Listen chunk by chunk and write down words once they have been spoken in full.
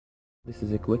This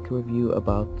is a quick review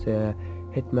about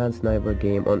Hitman Sniper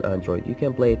game on Android. You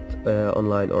can play it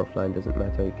online or offline, doesn't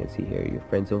matter. You can see here your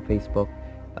friends on Facebook,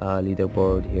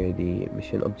 leaderboard, here the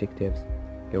mission objectives,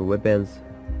 your weapons.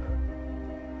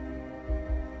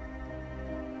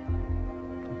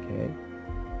 Okay.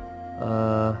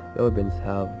 The weapons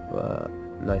have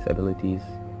nice abilities,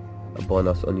 a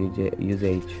bonus on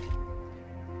usage.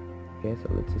 Okay, so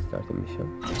let's start the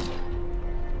mission.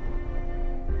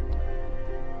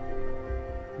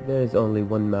 There is only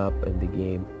one map in the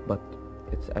game, but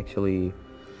it's actually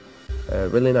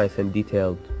really nice and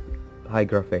detailed, high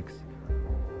graphics.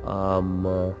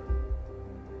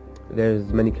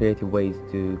 There's many creative ways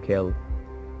to kill.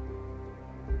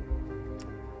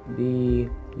 The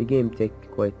game takes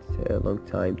quite a long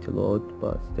time to load,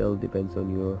 but still depends on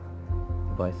your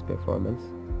device performance.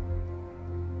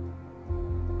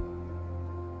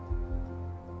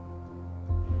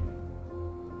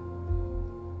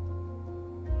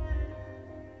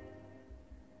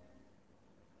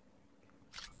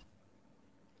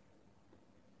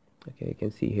 Okay, you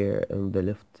can see here on the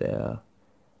left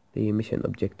the mission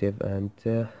objective, and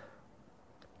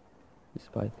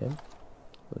despite them,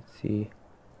 let's see.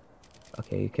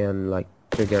 Okay, you can like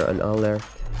trigger an alert,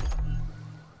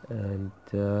 and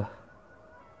here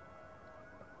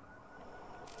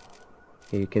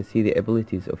you can see the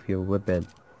abilities of your weapon.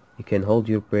 You can hold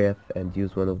your breath and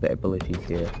use one of the abilities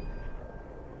here.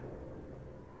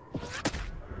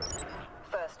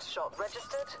 First shot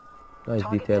registered. Nice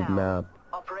detailed map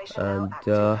and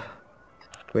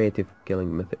creative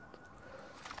killing method.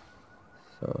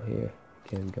 So here you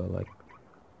can go like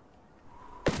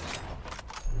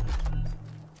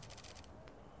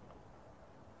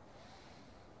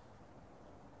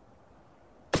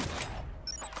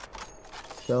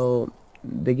so.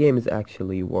 The game is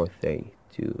actually worth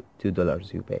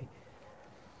 $2 you pay,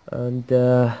 and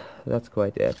that's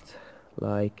quite it.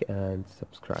 Like and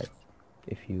subscribe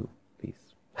if you please.